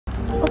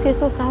Okay,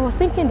 so I was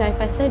thinking that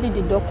if I send you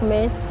the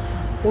documents,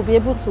 we'll be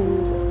able to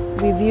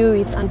review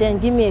it and then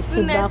give me a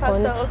feedback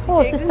on it.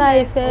 Oh, Sister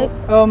Ife.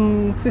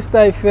 Sister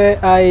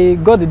Ife, I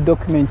got the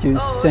document you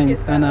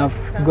sent and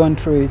I've gone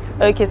through it.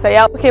 Okay, so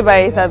you're okay by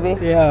it, Abby?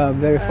 Yeah,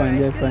 very fine,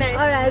 very fine.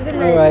 Alright, good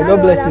night. Alright,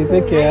 God bless you.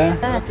 Take care.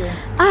 Okay.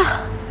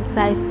 Ah, Sister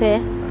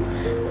Ife.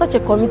 Such a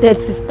committed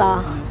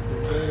sister.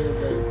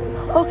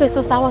 Okay,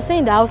 so I was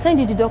saying that I'll send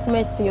you the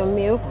documents to your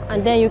mail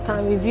and then you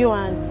can review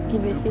and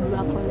give me feedback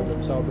on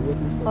it. So I'll be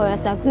waiting for you. Alright,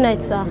 sir. Good night,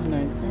 sir. Good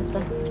night. Yes,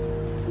 sir.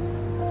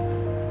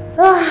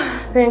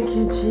 Ah, thank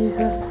you,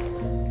 Jesus.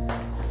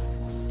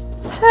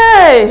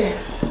 Hey!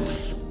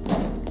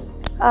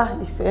 Ah,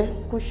 Ife,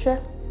 Kusha.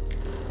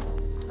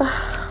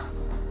 Ah,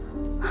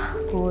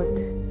 God.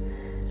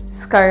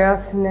 This career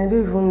thing, I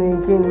don't even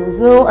know again.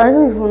 No, I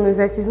don't even know. It's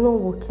like it's not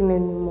working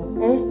anymore.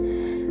 Eh?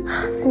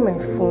 See my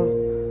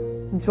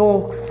phone.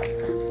 Junks.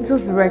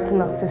 Just be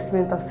writing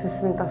assessment.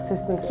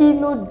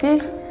 Kilo day.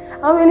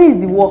 How many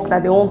is the work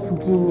that they want to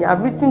give me? I've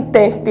written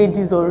 10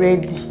 stages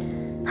already.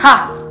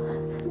 Ha!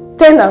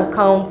 10 and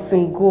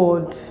counting,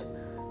 God.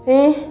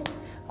 Eh?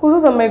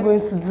 What am I going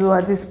to do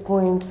at this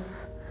point?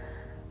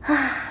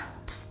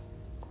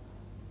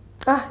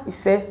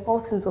 Ife, all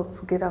things work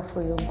together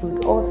for your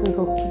good. All things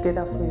work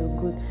together for your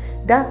good.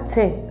 That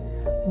 10,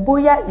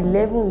 boya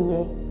 11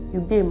 year,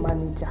 you'll be a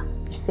manager.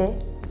 Ife,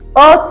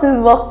 all things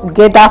work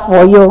together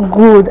for your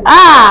good.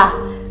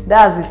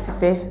 That's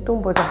it, Ife.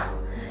 Don't bother.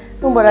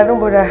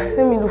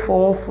 Let me look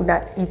for one food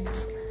that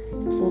eat.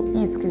 Can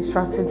eat, can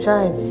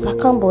strategize. I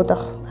can't bother.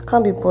 I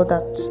can't be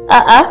bothered.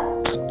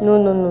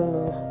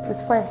 No.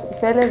 It's fine.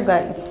 Ife, let's go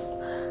and eat.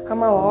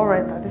 I'm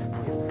alright at this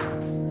point.